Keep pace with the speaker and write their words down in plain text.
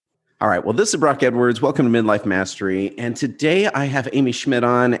All right. Well, this is Brock Edwards. Welcome to Midlife Mastery. And today I have Amy Schmidt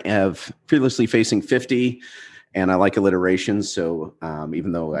on of Fearlessly Facing 50. And I like alliteration. So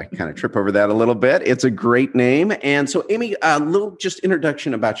even though I kind of trip over that a little bit, it's a great name. And so, Amy, a little just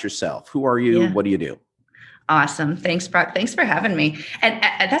introduction about yourself. Who are you? Yeah. What do you do? Awesome. Thanks, Brock. Thanks for having me. And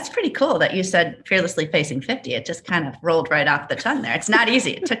that's pretty cool that you said fearlessly facing 50. It just kind of rolled right off the tongue there. It's not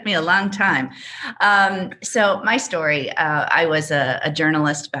easy. It took me a long time. So my story, I was a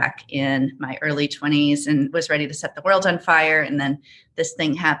journalist back in my early 20s and was ready to set the world on fire. And then this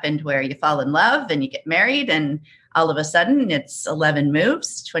thing happened where you fall in love and you get married, and all of a sudden it's 11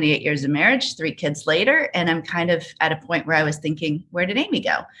 moves, 28 years of marriage, 3 kids later. And I'm kind of at a point where I was thinking, where did Amy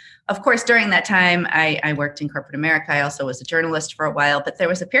go? Of course, during that time, I worked in corporate America. I also was a journalist for a while, but there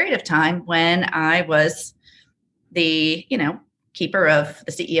was a period of time when I was the, keeper of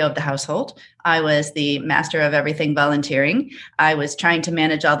the CEO of the household. I was the master of everything volunteering. I was trying to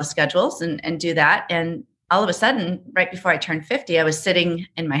manage all the schedules and do that. And all of a sudden, right before I turned 50, I was sitting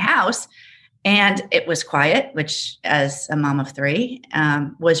in my house and it was quiet, which as a mom of 3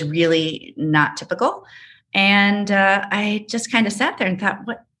 was really not typical. And I just kind of sat there and thought,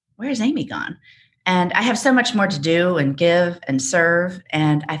 where's Amy gone? And I have so much more to do and give and serve.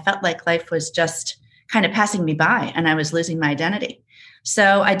 And I felt like life was just kind of passing me by and I was losing my identity.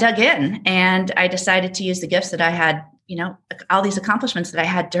 So I dug in and I decided to use the gifts that I had, all these accomplishments that I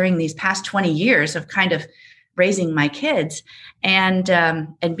had during these past 20 years of kind of raising my kids and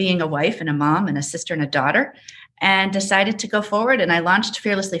being a wife and a mom and a sister and a daughter, and decided to go forward. And I launched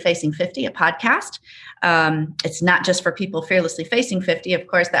Fearlessly Facing 50, a podcast. It's not just for people fearlessly facing 50. Of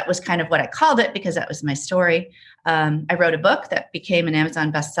course, that was kind of what I called it because that was my story. I wrote a book that became an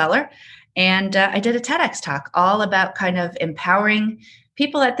Amazon bestseller. And I did a TEDx talk all about kind of empowering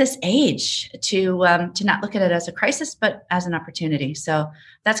people at this age to not look at it as a crisis, but as an opportunity. So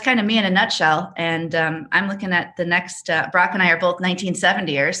that's kind of me in a nutshell. And I'm looking at the next, Brock and I are both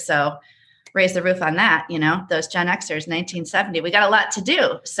 1970ers. So raise the roof on that, those Gen Xers, 1970, we got a lot to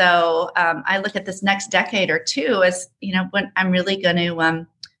do. So I look at this next decade or two as, when I'm really going to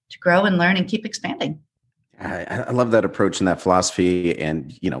grow and learn and keep expanding. I love that approach and that philosophy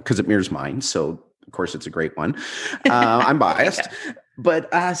and, because it mirrors mine. So of course it's a great one. I'm biased,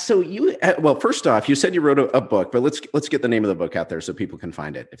 but so you, well, first off, you said you wrote a book, but let's get the name of the book out there so people can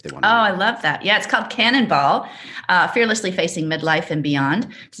find it if they want to. Oh, I love that. Yeah. It's called Cannonball, Fearlessly Facing Midlife and Beyond.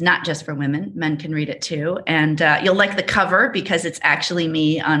 It's not just for women. Men can read it too. And you'll like the cover because it's actually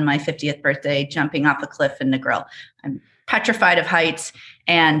me on my 50th birthday, jumping off a cliff in Negril. I'm petrified of heights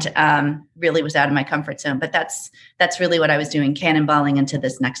and really was out of my comfort zone. But that's really what I was doing, cannonballing into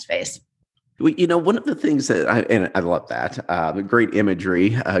this next phase. One of the things that I love that, great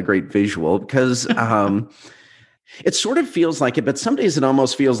imagery, great visual, because it sort of feels like it, but some days it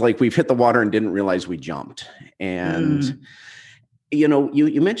almost feels like we've hit the water and didn't realize we jumped. And,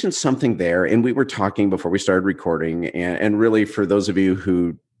 you mentioned something there, and we were talking before we started recording, and really for those of you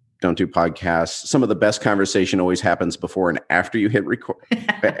who don't do podcasts, some of the best conversation always happens before and after you hit record,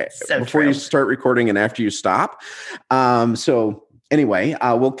 before you start recording and after you stop. So anyway,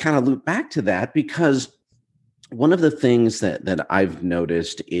 we'll kind of loop back to that because one of the things that I've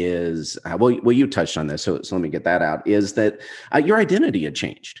noticed is, well, you touched on this, so let me get that out, is that your identity had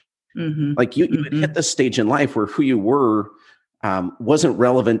changed. Mm-hmm. Like you had hit the stage in life where who you were wasn't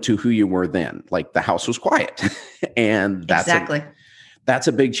relevant to who you were then. Like the house was quiet. And that's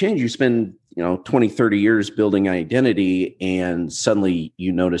a big change. You spend 20, 30 years building an identity and suddenly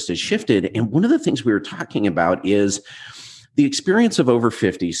you notice it shifted. And one of the things we were talking about is the experience of over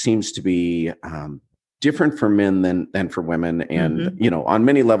 50 seems to be different for men than for women. And, on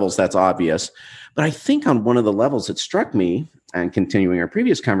many levels, that's obvious. But I think on one of the levels that struck me, and continuing our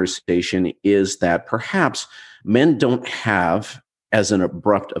previous conversation, is that perhaps men don't have as an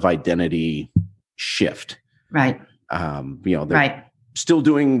abrupt of identity shift. Right. They're right. Still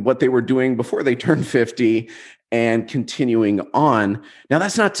doing what they were doing before they turned 50 and continuing on. Now,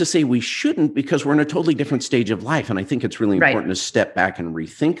 that's not to say we shouldn't, because we're in a totally different stage of life. And I think it's really important to step back and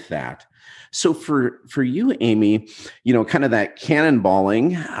rethink that. So for you, Amy, kind of that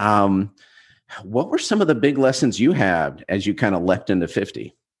cannonballing, what were some of the big lessons you had as you kind of leapt into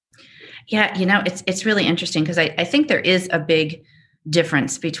 50? Yeah, it's really interesting because I think there is a big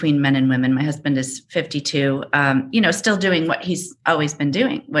difference between men and women. My husband is 52, still doing what he's always been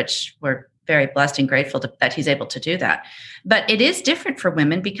doing, which we're very blessed and grateful that he's able to do that. But it is different for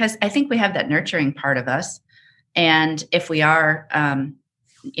women because I think we have that nurturing part of us. And if we are,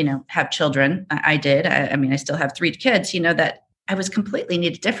 have children, I did. I still have 3 kids, that I was completely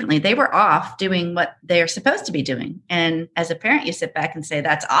needed differently. They were off doing what they're supposed to be doing. And as a parent, you sit back and say,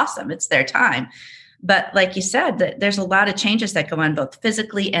 that's awesome. It's their time. But like you said, there's a lot of changes that go on both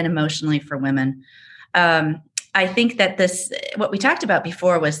physically and emotionally for women. I think that what we talked about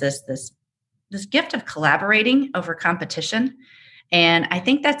before was this gift of collaborating over competition. And I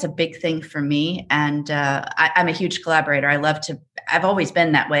think that's a big thing for me. And I'm a huge collaborator. I've always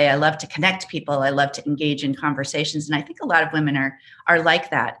been that way. I love to connect people. I love to engage in conversations. And I think a lot of women are like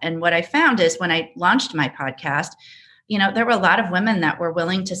that. And what I found is when I launched my podcast, there were a lot of women that were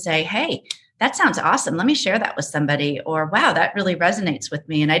willing to say, hey, that sounds awesome. Let me share that with somebody. Or, wow, that really resonates with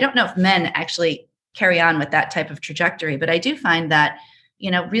me. And I don't know if men actually carry on with that type of trajectory, but I do find that,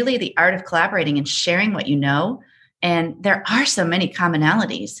 really the art of collaborating and sharing what you know. And there are so many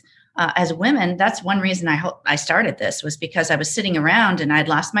commonalities. As women, that's one reason I started this, was because I was sitting around and I'd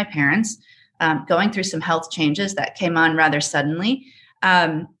lost my parents, going through some health changes that came on rather suddenly.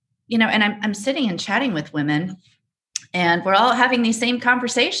 And I'm sitting and chatting with women, and we're all having these same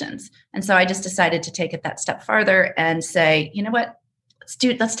conversations. And so I just decided to take it that step farther and say, you know what?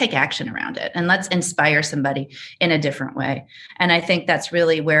 Let's take action around it, and let's inspire somebody in a different way. And I think that's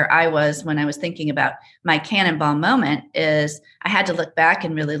really where I was when I was thinking about my cannonball moment. Is I had to look back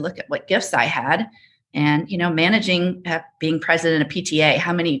and really look at what gifts I had, and managing, being president of PTA.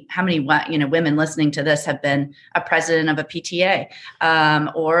 How many women listening to this have been a president of a PTA,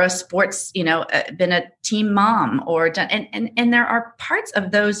 or a sports, been a team mom, or done, and there are parts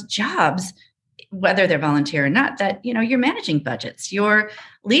of those jobs, whether they're volunteer or not, that, you're managing budgets, you're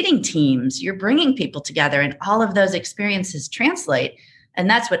leading teams, you're bringing people together, and all of those experiences translate. And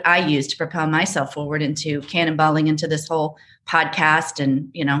that's what I use to propel myself forward into cannonballing into this whole podcast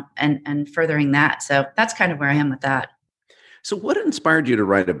and, and furthering that. So that's kind of where I am with that. So what inspired you to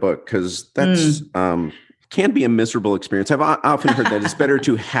write a book? Because that's, can be a miserable experience. I've often heard that it's better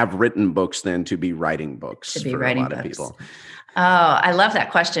to have written books than to be writing books for a lot of people. Oh, I love that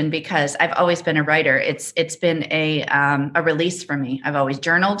question, because I've always been a writer. It's been a release for me. I've always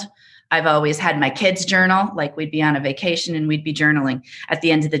journaled. I've always had my kids journal. Like, we'd be on a vacation and we'd be journaling at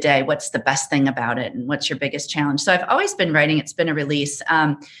the end of the day. What's the best thing about it? And what's your biggest challenge? So I've always been writing. It's been a release.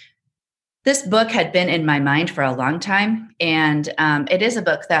 This book had been in my mind for a long time. And it is a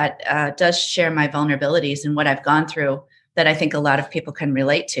book that does share my vulnerabilities and what I've gone through, that I think a lot of people can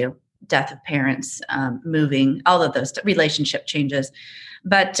relate to. Death of parents, moving, all of those relationship changes.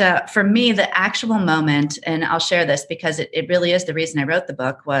 But for me, the actual moment, and I'll share this because it really is the reason I wrote the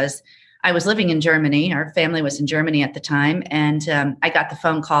book, was I was living in Germany. Our family was in Germany at the time. And I got the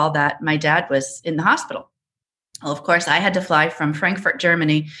phone call that my dad was in the hospital. Well, of course, I had to fly from Frankfurt,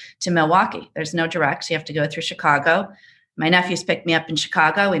 Germany to Milwaukee. There's no direct. You have to go through Chicago. My nephews picked me up in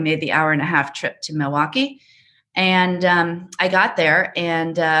Chicago. We made the 1.5-hour trip to Milwaukee. And I got there,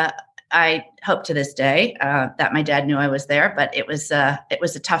 and I hope to this day that my dad knew I was there, but it was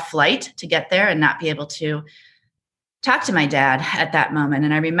a tough flight to get there and not be able to talk to my dad at that moment.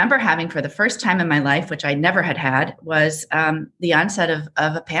 And I remember having, for the first time in my life, which I never had, was the onset of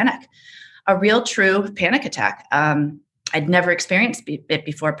a panic, a real true panic attack. I'd never experienced it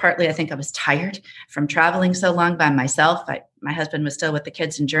before. Partly, I think I was tired from traveling so long by myself. My husband was still with the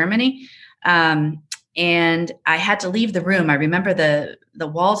kids in Germany. And I had to leave the room. I remember the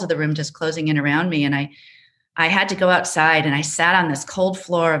walls of the room just closing in around me. And I had to go outside, and I sat on this cold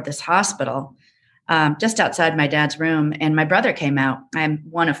floor of this hospital, just outside my dad's room. And my brother came out. I'm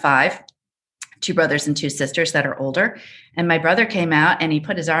one of 5, 2 brothers and 2 sisters that are older. And my brother came out, and he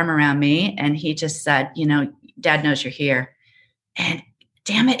put his arm around me, and he just said, Dad knows you're here. And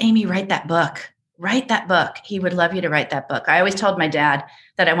damn it, Amy, write that book. Write that book. He would love you to write that book. I always told my dad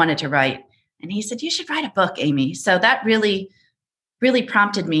that I wanted to write. And he said, you should write a book, Amy. So that really, really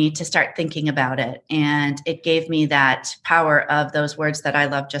prompted me to start thinking about it. And it gave me that power of those words that I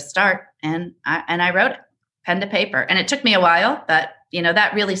love, just start. And I wrote it, pen to paper. And it took me a while, but,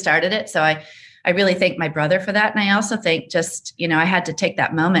 that really started it. So I really thank my brother for that. And I also think just, I had to take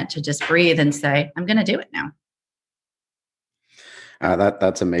that moment to just breathe and say, I'm going to do it now.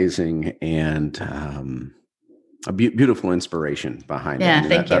 That's amazing. And a beautiful inspiration behind it. Yeah,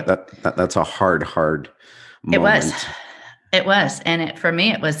 thank you. That's a hard moment. It was. And for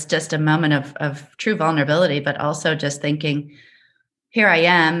me, it was just a moment of true vulnerability, but also just thinking, here I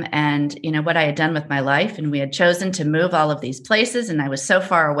am, and what I had done with my life, and we had chosen to move all of these places, and I was so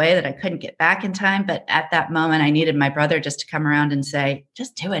far away that I couldn't get back in time. But at that moment, I needed my brother just to come around and say,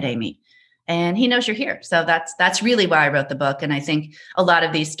 just do it, Amy. And he knows you're here. So that's really why I wrote the book. And I think a lot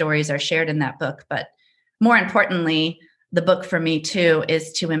of these stories are shared in that book. But more importantly, the book for me too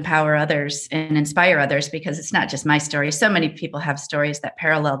is to empower others and inspire others, because it's not just my story. So many people have stories that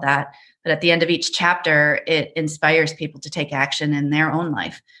parallel that. But at the end of each chapter, it inspires people to take action in their own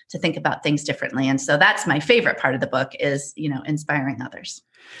life, to think about things differently. And so that's my favorite part of the book is, inspiring others.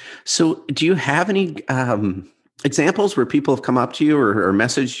 So do you have any examples where people have come up to you or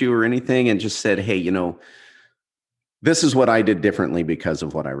messaged you or anything and just said, hey, this is what I did differently because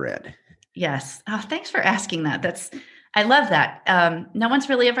of what I read? Yes. Oh, thanks for asking that. I love that. No one's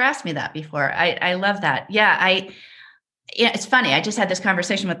really ever asked me that before. I love that. Yeah, it's funny. I just had this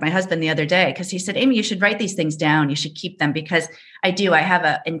conversation with my husband the other day because he said, Amy, you should write these things down. You should keep them, because I do. I have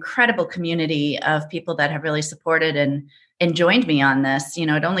an incredible community of people that have really supported and joined me on this.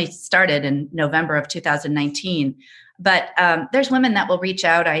 It only started in November of 2019, but there's women that will reach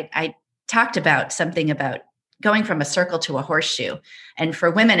out. I talked about something about going from a circle to a horseshoe. And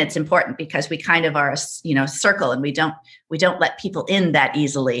for women, it's important because we kind of are a circle, and we don't let people in that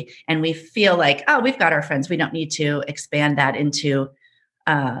easily. And we feel like, oh, we've got our friends. We don't need to expand that into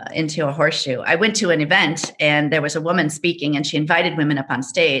a horseshoe. I went to an event and there was a woman speaking, and she invited women up on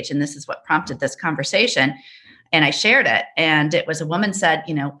stage. And this is what prompted this conversation. And I shared it. And it was a woman said,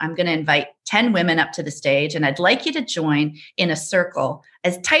 I'm going to invite 10 women up to the stage, and I'd like you to join in a circle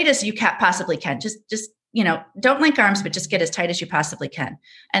as tight as you possibly can. Just don't link arms, but just get as tight as you possibly can.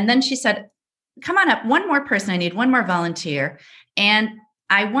 And then she said, come on up, one more person. I need one more volunteer. And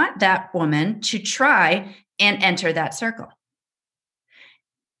I want that woman to try and enter that circle.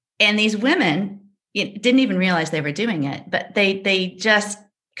 And these women didn't even realize they were doing it, but they just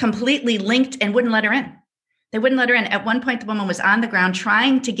completely linked and wouldn't let her in. They wouldn't let her in. At one point, the woman was on the ground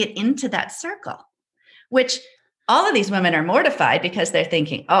trying to get into that circle, which all of these women are mortified because they're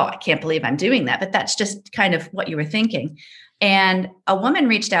thinking, oh, I can't believe I'm doing that. But that's just kind of what you were thinking. And a woman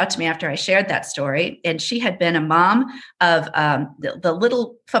reached out to me after I shared that story. And she had been a mom of the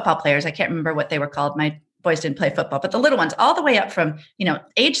little football players. I can't remember what they were called. My boys didn't play football, but the little ones, all the way up from,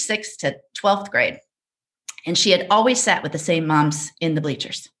 age 6 to 12th grade. And she had always sat with the same moms in the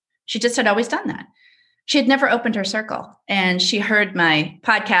bleachers. She just had always done that. She had never opened her circle. And she heard my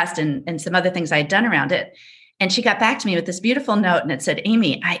podcast and some other things I had done around it. And she got back to me with this beautiful note, and it said,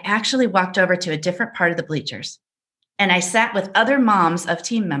 Amy, I actually walked over to a different part of the bleachers, and I sat with other moms of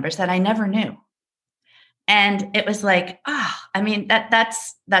team members that I never knew. And it was like, that's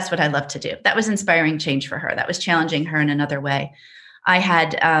what I love to do. That was inspiring change for her. That was challenging her in another way. I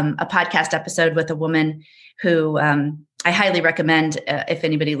had a podcast episode with a woman who I highly recommend if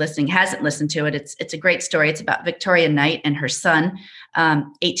anybody listening hasn't listened to it. It's a great story. It's about Victoria Knight and her son,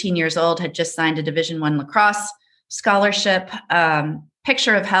 18 years old, had just signed a Division I lacrosse scholarship,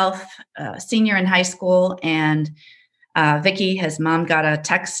 picture of health, senior in high school. And Vicky, his mom, got a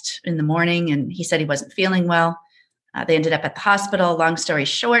text in the morning, and he said he wasn't feeling well. They ended up at the hospital. Long story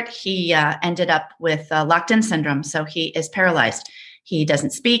short, he ended up with locked-in syndrome. So he is paralyzed. He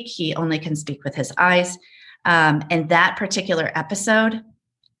doesn't speak. He only can speak with his eyes. And that particular episode,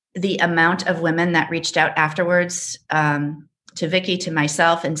 the amount of women that reached out afterwards to Vicky, to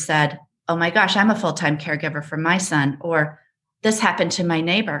myself, and said, oh my gosh, I'm a full-time caregiver for my son, or this happened to my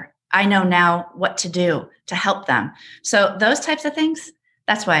neighbor. I know now what to do to help them. So those types of things,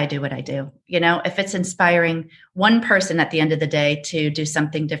 that's why I do what I do. If it's inspiring one person at the end of the day to do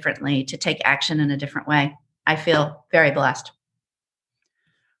something differently, to take action in a different way, I feel very blessed.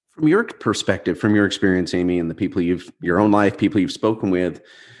 From your perspective, from your experience, Amy, and the people your own life, people you've spoken with,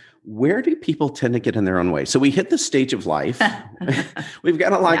 where do people tend to get in their own way? So we hit the stage of life. We've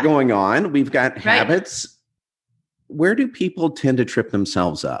got a lot going on. We've got habits. Where do people tend to trip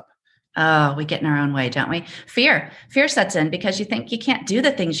themselves up? Oh, we get in our own way, don't we? Fear sets in because you think you can't do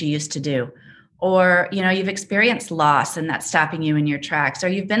the things you used to do. Or, you've experienced loss and that's stopping you in your tracks, or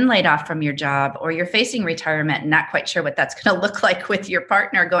you've been laid off from your job, or you're facing retirement and not quite sure what that's going to look like with your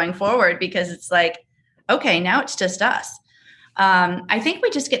partner going forward, because it's like, okay, now it's just us. I think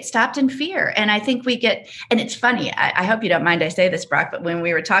we just get stopped in fear. And I think and it's funny, I hope you don't mind I say this, Brock, but when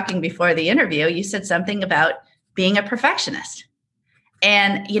we were talking before the interview, you said something about being a perfectionist.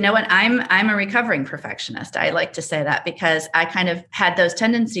 And you know what? I'm a recovering perfectionist. I like to say that because I kind of had those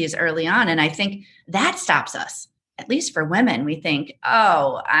tendencies early on. And I think that stops us, at least for women. We think,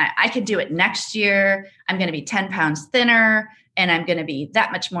 oh, I could do it next year. I'm going to be 10 pounds thinner and I'm going to be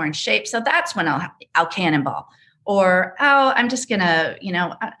that much more in shape. So that's when I'll cannonball. Or, oh, I'm just going to,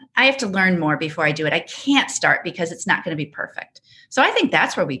 I have to learn more before I do it. I can't start because it's not going to be perfect. So I think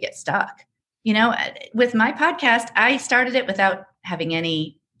that's where we get stuck. With my podcast, I started it without having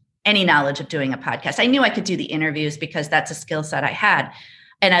any knowledge of doing a podcast. I knew I could do the interviews because that's a skill set I had,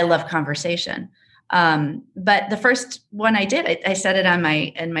 and I love conversation. But the first one I did, I said it on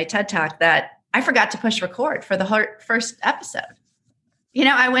in my TED Talk that I forgot to push record for the first episode.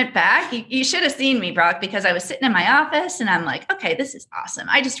 I went back. You should have seen me, Brock, because I was sitting in my office and I'm like, okay, this is awesome.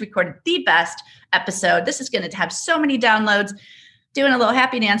 I just recorded the best episode. This is going to have so many downloads, doing a little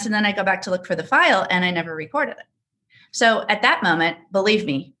happy dance. And then I go back to look for the file and I never recorded it. So at that moment, believe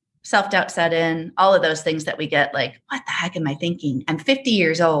me, self-doubt set in, all of those things that we get, like, what the heck am I thinking? I'm 50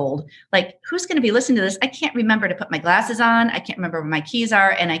 years old. Like, who's going to be listening to this? I can't remember to put my glasses on. I can't remember where my keys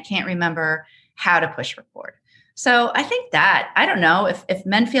are. And I can't remember how to push record. So I think that, I don't know if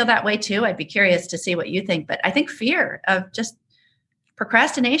men feel that way too. I'd be curious to see what you think, but I think fear of just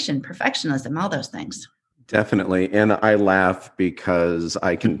procrastination, perfectionism, all those things. Definitely. And I laugh because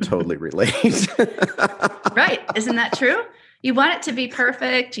I can totally relate. Right. Isn't that true? You want it to be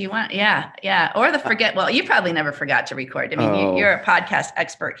perfect. You want, yeah. Or well, you probably never forgot to record. I mean, you're a podcast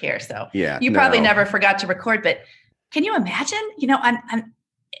expert here. So you probably never forgot to record, but can you imagine,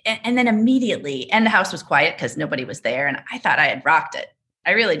 and then immediately, and the house was quiet because nobody was there. And I thought I had rocked it.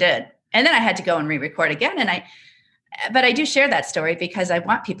 I really did. And then I had to go and re-record again. But I do share that story because I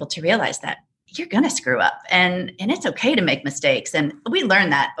want people to realize that you're going to screw up and it's okay to make mistakes. And we learn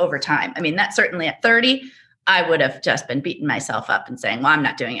that over time. I mean, that certainly at 30, I would have just been beating myself up and saying, well, I'm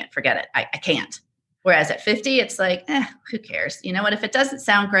not doing it. Forget it. I can't. Whereas at 50, it's like, who cares? You know what? If it doesn't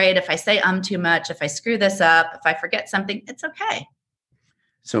sound great, if I say too much, if I screw this up, if I forget something, it's okay.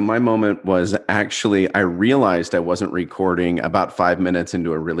 So my moment was actually, I realized I wasn't recording about 5 minutes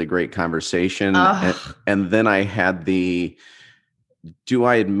into a really great conversation. And then I had do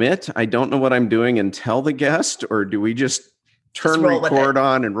I admit I don't know what I'm doing and tell the guest, or do we just turn record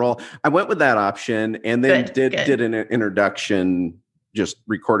on and roll? I went with that option and then did an introduction, just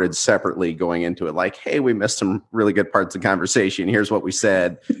recorded separately going into it. Like, hey, we missed some really good parts of conversation. Here's what we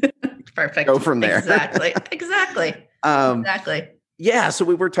said. Perfect. Go from there. Exactly. Exactly. Yeah. So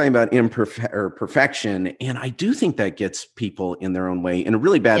we were talking about perfection. And I do think that gets people in their own way, in a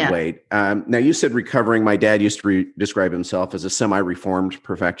really bad way. Now, you said recovering. My dad used to describe himself as a semi-reformed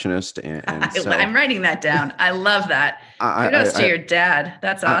perfectionist. And so, I'm writing that down. I love that. Kudos to your dad.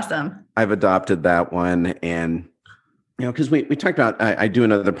 That's awesome. I've adopted that one. And, because we talked about, I do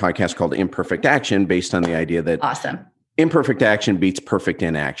another podcast called Imperfect Action, based on the idea that imperfect action beats perfect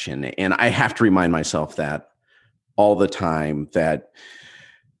inaction. And I have to remind myself that all the time, that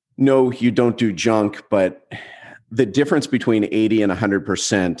no, you don't do junk, but the difference between 80 and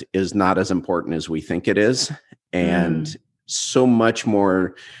 100% is not as important as we think it is. And there's so much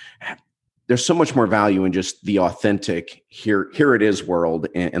more value in just the authentic here it is world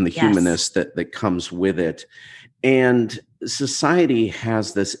and the humanness that comes with it. And society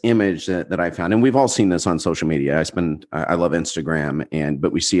has this image that I found, and we've all seen this on social media. I love Instagram,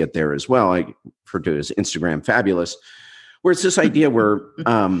 but we see it there as well. I refer to it as Instagram fabulous, where it's this idea where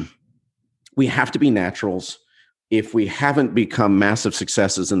we have to be naturals. If we haven't become massive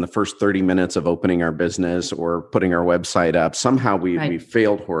successes in the first 30 minutes of opening our business or putting our website up, somehow we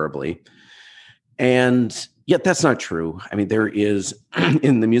failed horribly. And yet that's not true. I mean, there is,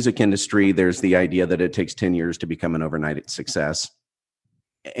 in the music industry, there's the idea that it takes 10 years to become an overnight success.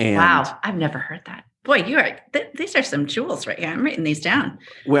 And wow, I've never heard that. Boy, these are some jewels right here. I'm writing these down.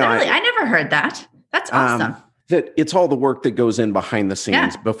 Well, I never heard that. That's awesome. That it's all the work that goes in behind the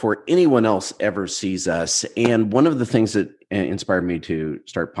scenes before anyone else ever sees us. And one of the things that inspired me to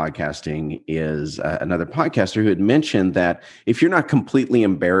start podcasting is another podcaster who had mentioned that if you're not completely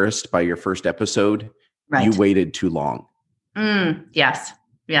embarrassed by your first episode, you waited too long. Yes.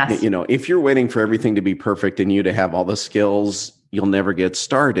 If you're waiting for everything to be perfect and you to have all the skills, you'll never get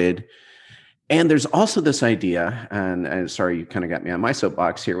started. And there's also this idea, and sorry, you kind of got me on my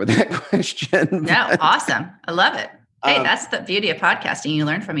soapbox here with that question. No, awesome. I love it. Hey, that's the beauty of podcasting. You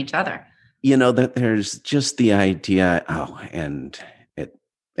learn from each other. That there's just the idea, and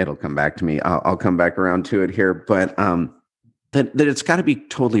it'll come back to me. I'll come back around to it here, but that it's got to be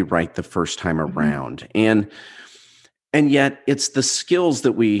totally right the first time around. And yet it's the skills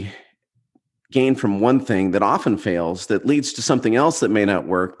that we gain from one thing that often fails that leads to something else that may not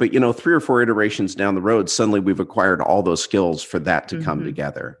work. But, 3 or 4 iterations down the road, suddenly we've acquired all those skills for that to come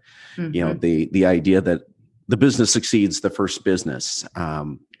together. The idea that the business succeeds the first business.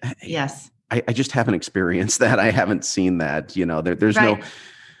 Yes. I just haven't experienced that. I haven't seen that. There's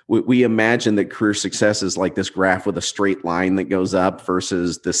we imagine that career success is like this graph with a straight line that goes up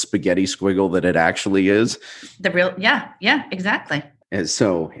versus the spaghetti squiggle that it actually is. Exactly. And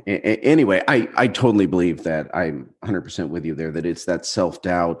so anyway, I totally believe that. I'm 100% with you there, that it's that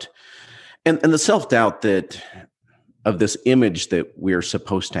self-doubt and the self-doubt that of this image that we're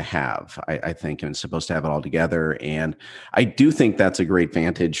supposed to have, I think, and supposed to have it all together. And I do think that's a great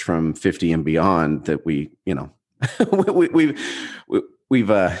vantage from 50 and beyond that we, we've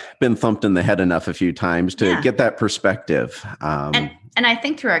been thumped in the head enough a few times to get that perspective. And I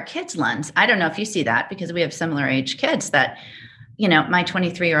think through our kids' lens, I don't know if you see that because we have similar age kids that, my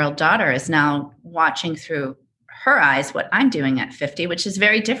 23-year-old daughter is now watching through her eyes what I'm doing at 50, which is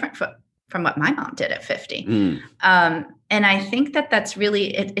very different from what my mom did at 50. And I think that's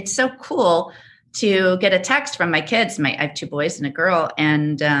really, it's so cool to get a text from my kids. I have 2 boys and a girl,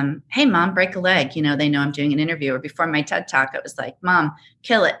 and hey, mom, break a leg. They know I'm doing an interview. Or before my TED Talk, it was like, mom,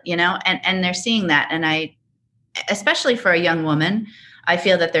 kill it, and they're seeing that. And especially for a young woman, I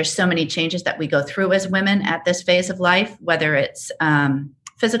feel that there's so many changes that we go through as women at this phase of life, whether it's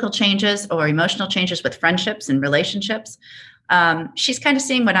physical changes or emotional changes with friendships and relationships. She's kind of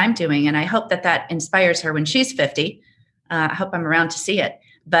seeing what I'm doing, and I hope that inspires her when she's 50. I hope I'm around to see it.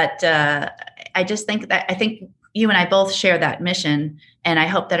 But I just think you and I both share that mission, and I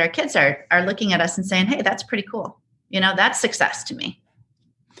hope that our kids are looking at us and saying, "Hey, that's pretty cool." That's success to me.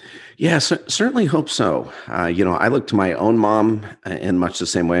 Yeah, certainly hope so. I look to my own mom in much the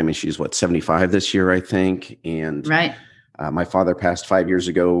same way. I mean, she's 75 this year, I think. And right. My father passed 5 years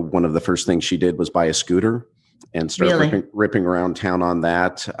ago. One of the first things she did was buy a scooter and start ripping around town on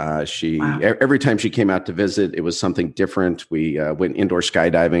that. Every time she came out to visit, it was something different. We went indoor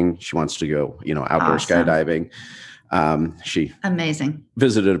skydiving. She wants to go, outdoor skydiving. She amazing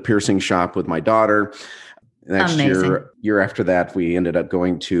visited a piercing shop with my daughter. Next year after that, we ended up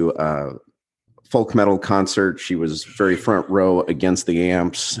going to a folk metal concert. She was very front row against the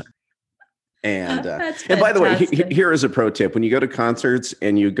amps. And by the way, here is a pro tip. When you go to concerts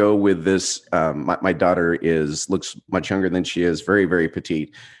and you go with this, my daughter looks much younger than she is, very, very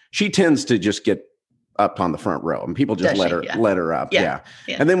petite. She tends to just get up on the front row, and people just let her up. Yeah.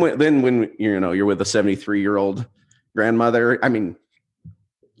 And then when you're with a 73-year-old grandmother, I mean,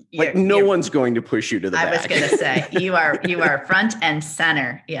 no one's going to push you to the back. I was going to say, you are front and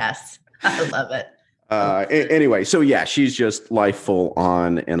center. Yes. I love it. Anyway, so she's just life full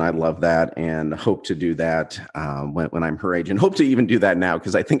on, and I love that, and hope to do that when I'm her age, and hope to even do that now,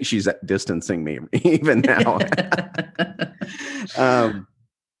 because I think she's distancing me even now.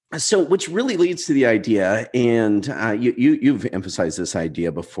 So, which really leads to the idea, and you've emphasized this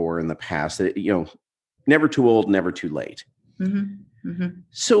idea before in the past, that never too old, never too late. Mm-hmm. Mm-hmm.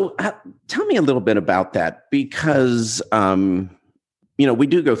 So tell me a little bit about that, because, we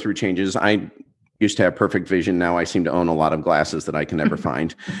do go through changes. I used to have perfect vision. Now I seem to own a lot of glasses that I can never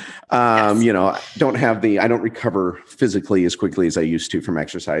find. Yes. I don't recover physically as quickly as I used to from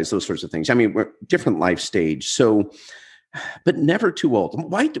exercise, those sorts of things. I mean, we're different life stage. So, but never too old.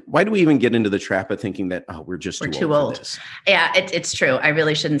 Why do we even get into the trap of thinking that, we're too old for this? Yeah, it's true. I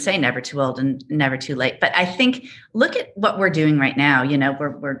really shouldn't say never too old and never too late. But I think, look at what we're doing right now.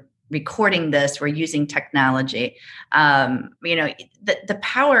 We're recording this, we're using technology. The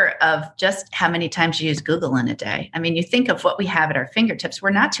power of just how many times you use Google in a day. I mean, you think of what we have at our fingertips.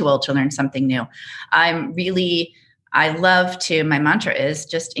 We're not too old to learn something new. My mantra is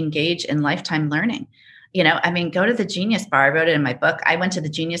just engage in lifetime learning. Go to the Genius Bar. I wrote it in my book. I went to the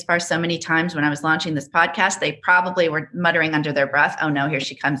Genius Bar so many times when I was launching this podcast. They probably were muttering under their breath, "Oh no, here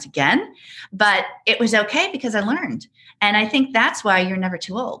she comes again." But it was okay because I learned. And I think that's why you're never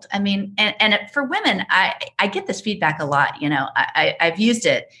too old. I mean, and for women, I get this feedback a lot. I've used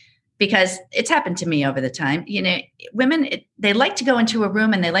it because it's happened to me over the time. Women, they like to go into a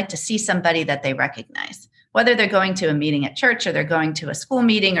room and they like to see somebody that they recognize. Whether they're going to a meeting at church, or they're going to a school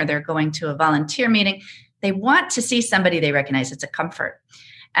meeting, or they're going to a volunteer meeting, they want to see somebody they recognize. It's a comfort.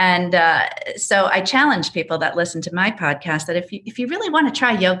 And so I challenge people that listen to my podcast that if you really want to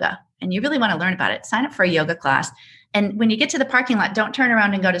try yoga and you really want to learn about it, sign up for a yoga class. And when you get to the parking lot, don't turn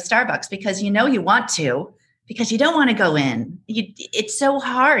around and go to Starbucks, because you want to, because you don't want to go in. It's so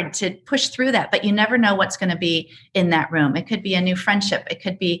hard to push through that, but you never know what's going to be in that room. It could be a new friendship. It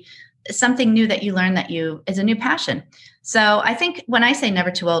could be something new that you learn is a new passion. So I think when I say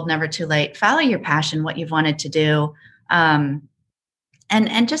never too old, never too late, follow your passion, what you've wanted to do.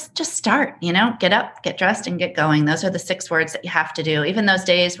 And just start, get up, get dressed, and get going. Those are the 6 words that you have to do. Even those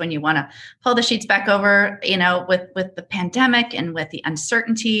days when you want to pull the sheets back over, with the pandemic and with the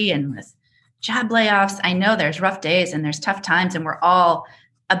uncertainty and with job layoffs. I know there's rough days and there's tough times, and we're all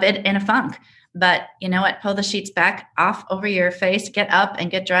a bit in a funk. But you know what? Pull the sheets back off over your face, get up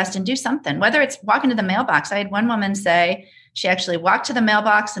and get dressed and do something. Whether it's walking to the mailbox. I had one woman say she actually walked to the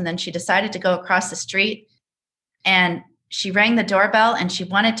mailbox and then she decided to go across the street, and she rang the doorbell and she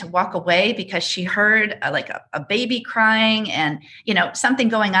wanted to walk away because she heard a baby crying and, something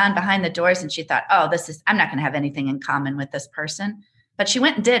going on behind the doors. And she thought, oh, I'm not going to have anything in common with this person. But she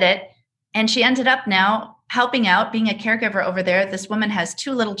went and did it. And she ended up now helping out, being a caregiver over there. This woman has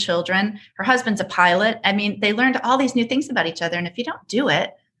 2 little children. Her husband's a pilot. I mean, they learned all these new things about each other. And if you don't do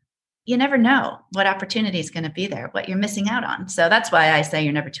it, you never know what opportunity is going to be there, what you're missing out on. So that's why I say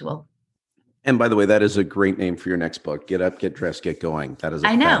you're never too old. And by the way, that is a great name for your next book. Get Up, Get Dressed, Get Going. That is a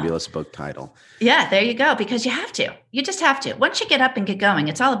fabulous book title. Yeah, there you go. Because you have to. You just have to. Once you get up and get going,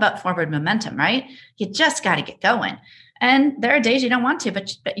 it's all about forward momentum, right? You just got to get going. And there are days you don't want to,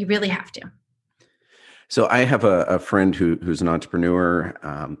 but you really have to. So I have a friend who's an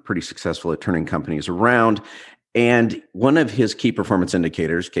entrepreneur, pretty successful at turning companies around. And one of his key performance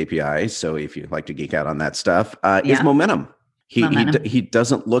indicators, KPIs, so if you'd like to geek out on that stuff, is momentum. He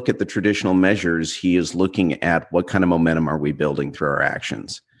doesn't look at the traditional measures. He is looking at what kind of momentum are we building through our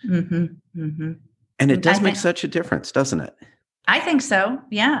actions. Mm-hmm, mm-hmm. And it does make such a difference, doesn't it? I think so.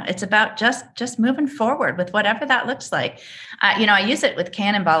 Yeah. It's about just moving forward with whatever that looks like. I use it with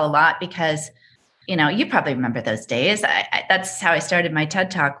Cannonball a lot because, you probably remember those days. That's how I started my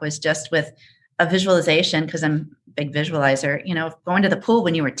TED Talk, was just with a visualization, because I'm a big visualizer, going to the pool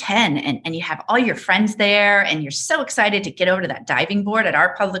when you were 10 and you have all your friends there and you're so excited to get over to that diving board. At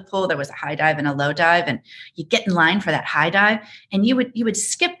our public pool, there was a high dive and a low dive, and you get in line for that high dive and you would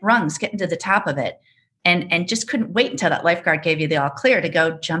skip rungs getting to the top of it and just couldn't wait until that lifeguard gave you the all clear to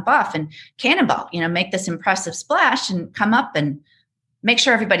go jump off and cannonball, make this impressive splash and come up and make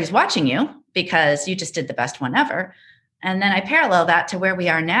sure everybody's watching you because you just did the best one ever. And then I parallel that to where we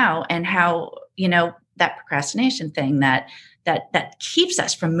are now and how, that procrastination thing that keeps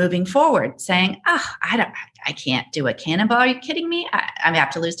us from moving forward, saying, I can't do a cannonball. Are you kidding me? I have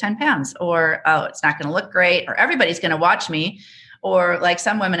to lose 10 pounds, or, oh, it's not going to look great, or everybody's going to watch me. Or like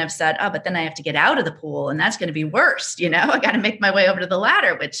some women have said, oh, but then I have to get out of the pool and that's going to be worse. I got to make my way over to the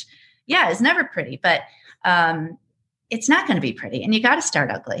ladder, which is never pretty, but it's not going to be pretty, and you got to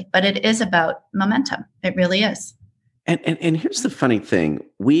start ugly, but it is about momentum. It really is. And here's the funny thing.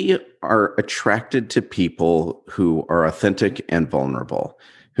 We are attracted to people who are authentic and vulnerable,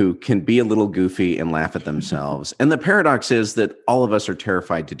 who can be a little goofy and laugh at themselves. And the paradox is that all of us are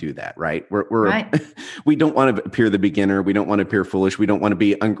terrified to do that, right? We're right. We don't want to appear the beginner. We don't want to appear foolish. We don't want to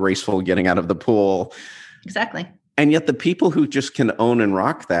be ungraceful getting out of the pool. Exactly. And yet the people who just can own and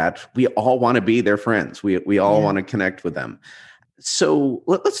rock that, we all want to be their friends. We all want to connect with them. So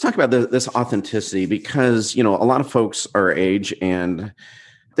let's talk about this authenticity, because, a lot of folks our age, and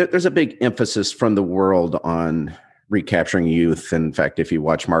there's a big emphasis from the world on recapturing youth. In fact, if you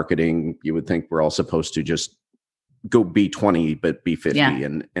watch marketing, you would think we're all supposed to just go be 20, but be 50.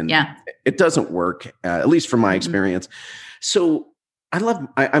 And it doesn't work, at least from my experience. So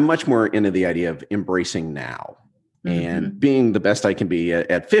I'm much more into the idea of embracing now. And being the best I can be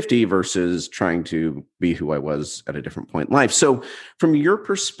at 50 versus trying to be who I was at a different point in life. So from your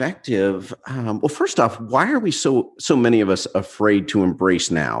perspective, well, first off, why are we so many of us afraid to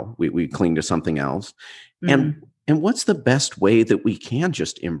embrace now? We cling to something else. And what's the best way that we can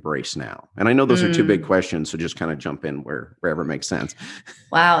just embrace now? And I know those are 2 big questions, so just kind of jump in wherever makes sense.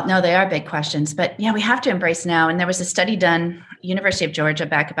 Wow. No, they are big questions, but we have to embrace now. And there was a study done, University of Georgia,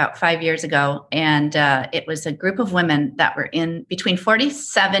 back about 5 years ago. And it was a group of women that were in between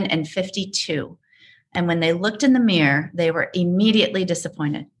 47 and 52. And when they looked in the mirror, they were immediately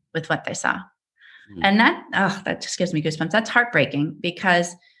disappointed with what they saw. And that just gives me goosebumps. That's heartbreaking,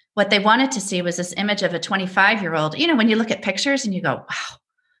 because what they wanted to see was this image of a 25-year-old. When you look at pictures and you go, wow,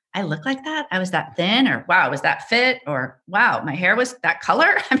 I look like that. I was that thin, or wow, I was that fit, or wow, my hair was that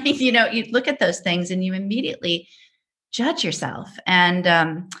color. I mean, you look at those things and you immediately judge yourself.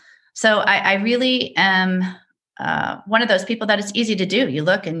 And so I really am one of those people that it's easy to do. You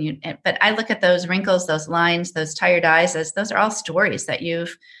look but I look at those wrinkles, those lines, those tired eyes, as those are all stories that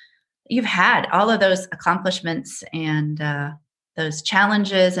you've had. All of those accomplishments and those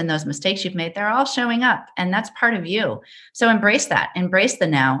challenges and those mistakes you've made, they're all showing up, and that's part of you. So embrace that, embrace the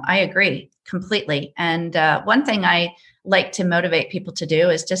now. I agree completely. And one thing I like to motivate people to do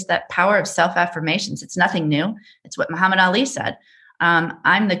is just that power of self-affirmations. It's nothing new. It's what Muhammad Ali said.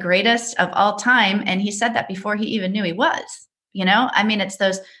 I'm the greatest of all time. And he said that before he even knew he was. It's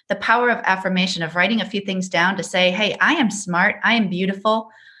the power of affirmation, of writing a few things down to say, hey, I am smart. I am beautiful.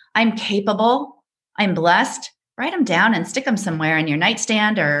 I'm capable. I'm blessed. Write them down and stick them somewhere in your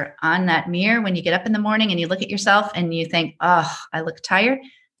nightstand or on that mirror when you get up in the morning and you look at yourself and you think, oh, I look tired,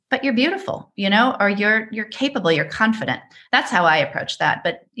 but you're beautiful, or you're capable, you're confident. That's how I approach that.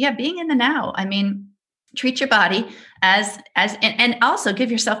 But being in the now, treat your body and also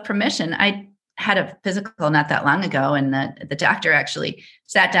give yourself permission. I had a physical not that long ago, and the doctor actually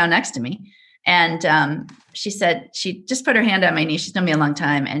sat down next to me, and she said, she just put her hand on my knee. She's known me a long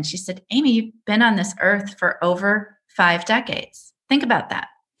time. And she said, Amy, you've been on this earth for over 5 decades. Think about that.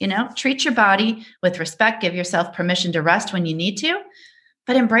 Treat your body with respect, give yourself permission to rest when you need to,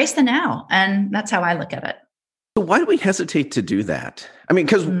 but embrace the now. And that's how I look at it. So why do we hesitate to do that? I mean,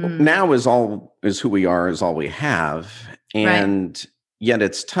 because now is who we are, is all we have. And yet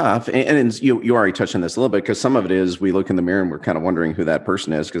it's tough. And you already touched on this a little bit, because some of it is we look in the mirror and we're kind of wondering who that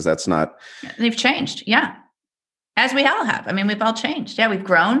person is, because that's not. They've changed. Yeah. As we all have. I mean, we've all changed. Yeah. We've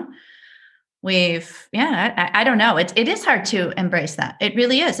grown. I don't know. It is hard to embrace that. It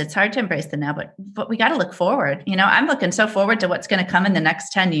really is. It's hard to embrace the now, but we got to look forward. I'm looking so forward to what's going to come in the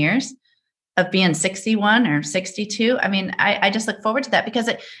next 10 years of being 61 or 62. I mean, I just look forward to that, because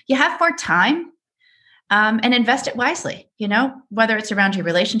you have more time and invest it wisely, whether it's around your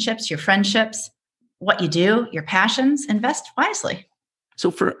relationships, your friendships, what you do, your passions, invest wisely. So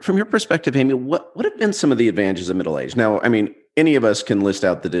from your perspective, Amy, what have been some of the advantages of middle age? Now, I mean, any of us can list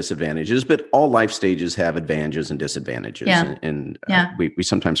out the disadvantages, but all life stages have advantages and disadvantages. Yeah. And we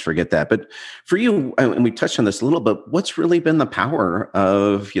sometimes forget that. But for you, and we touched on this a little bit, what's really been the power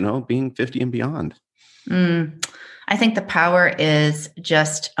of, being 50 and beyond? I think the power is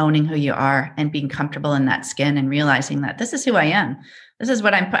just owning who you are and being comfortable in that skin and realizing that this is who I am. This is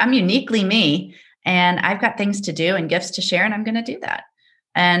what I'm uniquely me, and I've got things to do and gifts to share, and I'm going to do that.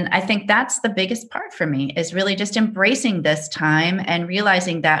 And I think that's the biggest part for me, is really just embracing this time and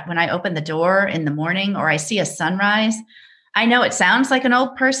realizing that when I open the door in the morning or I see a sunrise, I know it sounds like an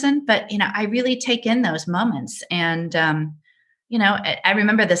old person, but, I really take in those moments. And, I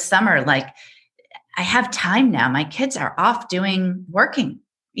remember this summer, like, I have time now. My kids are off working,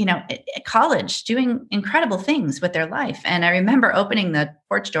 at college, doing incredible things with their life. And I remember opening the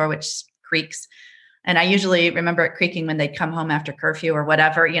porch door, which creaks. And I usually remember it creaking when they'd come home after curfew or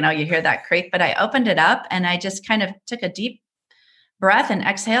whatever, you hear that creak, but I opened it up and I just kind of took a deep breath and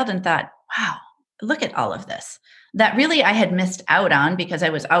exhaled and thought, wow, look at all of this that really I had missed out on because I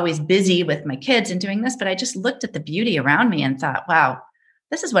was always busy with my kids and doing this. But I just looked at the beauty around me and thought, wow,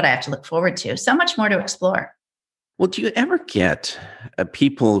 this is what I have to look forward to. So much more to explore. Well, do you ever get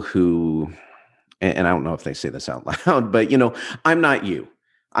people who, and I don't know if they say this out loud, but, I'm not you.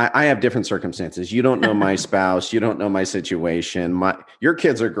 I have different circumstances. You don't know my spouse. You don't know my situation. Your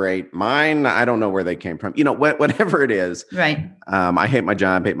kids are great. Mine, I don't know where they came from. Whatever it is. Right. I hate my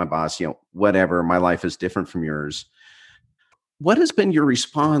job, hate my boss, whatever. My life is different from yours. What has been your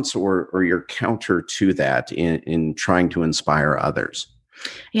response or your counter to that in trying to inspire others?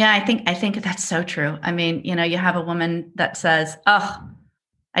 Yeah, I think that's so true. I mean, you have a woman that says, oh,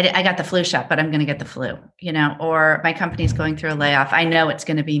 I got the flu shot, but I'm going to get the flu, or my company's going through a layoff. I know it's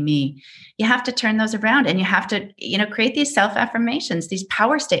going to be me. You have to turn those around, and you have to, create these self-affirmations, these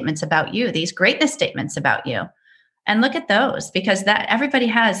power statements about you, these greatness statements about you, and look at those, because that everybody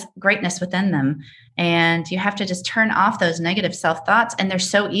has greatness within them. And you have to just turn off those negative self-thoughts. And they're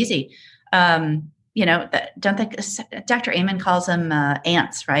so easy. Don't think Dr. Amen calls them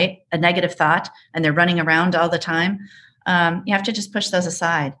ants, right? A negative thought, and they're running around all the time. You have to just push those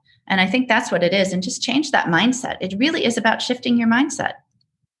aside. And I think that's what it is. And just change that mindset. It really is about shifting your mindset.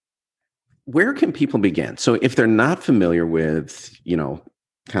 Where can people begin? So if they're not familiar with,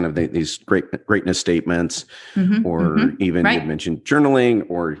 kind of these greatness statements, or even you mentioned journaling,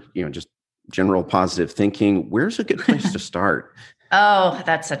 or, just general positive thinking, where's a good place to start? Oh,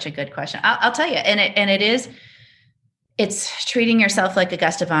 that's such a good question. I'll tell you. It's treating yourself like a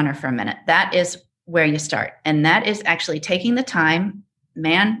guest of honor for a minute. That is where you start. And that is actually taking the time,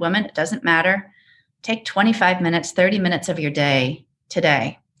 man, woman, it doesn't matter. Take 25 minutes, 30 minutes of your day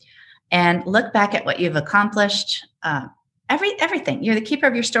today and look back at what you've accomplished. Everything. You're the keeper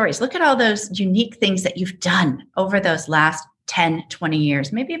of your stories. Look at all those unique things that you've done over those last 10, 20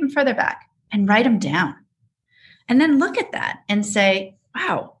 years, maybe even further back, and write them down. And then look at that and say,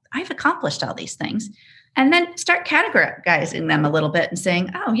 wow, I've accomplished all these things. And then start categorizing them a little bit and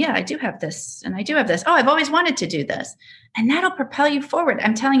saying, oh, yeah, I do have this and I do have this. Oh, I've always wanted to do this. And that'll propel you forward.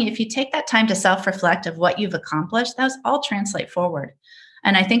 I'm telling you, if you take that time to self-reflect of what you've accomplished, those all translate forward.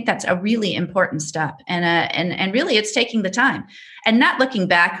 And I think that's a really important step. And really, it's taking the time and not looking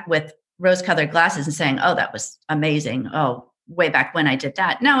back with rose-colored glasses and saying, oh, that was amazing. Oh, way back when I did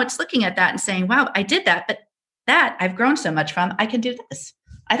that. No, it's looking at that and saying, wow, I did that, but that I've grown so much from, I can do this.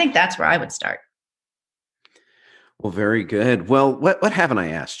 I think that's where I would start. Well, very good. Well, what haven't I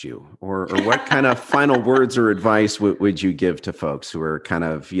asked you, or what kind of final words or advice would you give to folks who are kind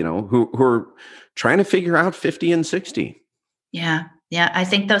of, who are trying to figure out 50 and 60? Yeah. Yeah. I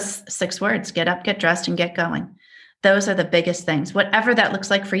think those 6 words: get up, get dressed, and get going. Those are the biggest things. Whatever that looks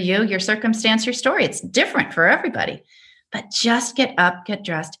like for you, your circumstance, your story, it's different for everybody. But just get up, get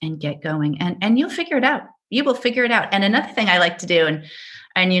dressed, and get going. And you'll figure it out. You will figure it out. And another thing I like to do, and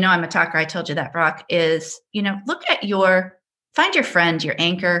I'm a talker, I told you that, Brock, is, look at find your friend, your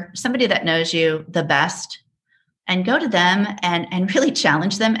anchor, somebody that knows you the best, and go to them and really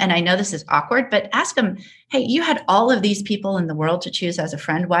challenge them. And I know this is awkward, but ask them, hey, you had all of these people in the world to choose as a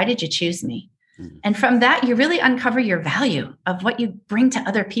friend. Why did you choose me? And from that, you really uncover your value of what you bring to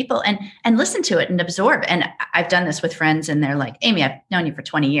other people, and listen to it and absorb. And I've done this with friends, and they're like, Amy, I've known you for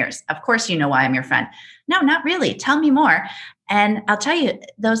 20 years. Of course, you know why I'm your friend. No, not really. Tell me more. And I'll tell you,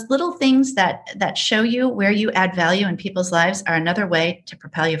 those little things that show you where you add value in people's lives are another way to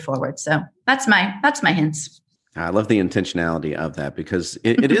propel you forward. So that's my hints. I love the intentionality of that, because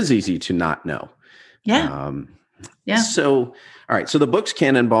it is easy to not know. Yeah. Yeah. So, all right. So the book's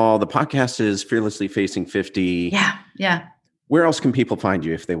Cannonball. The podcast is Fearlessly Facing 50. Yeah. Yeah. Where else can people find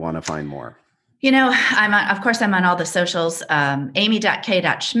you if they want to find more? I'm on all the socials,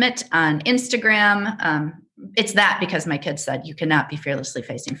 amy.k.schmidt on Instagram. It's that because my kids said you cannot be Fearlessly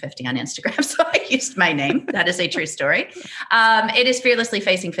Facing 50 on Instagram. So I used my name. That is a true story. It is Fearlessly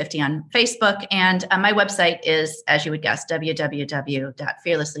Facing 50 on Facebook. And my website is, as you would guess,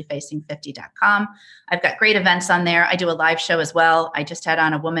 www.fearlesslyfacing50.com. I've got great events on there. I do a live show as well. I just had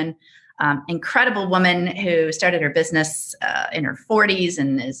on a woman, incredible woman who started her business in her 40s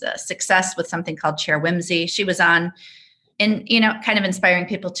and is a success with something called Chair Whimsy. She was on, and, kind of inspiring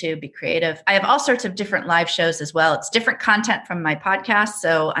people to be creative. I have all sorts of different live shows as well. It's different content from my podcast,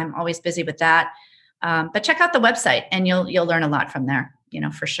 so I'm always busy with that. But check out the website, and you'll learn a lot from there,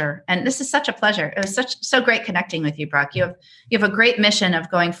 for sure. And this is such a pleasure. It was so great connecting with you, Brock. You have a great mission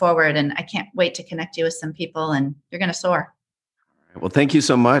of going forward, and I can't wait to connect you with some people, and you're going to soar. Well, thank you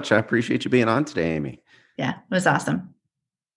so much. I appreciate you being on today, Amy. Yeah, it was awesome.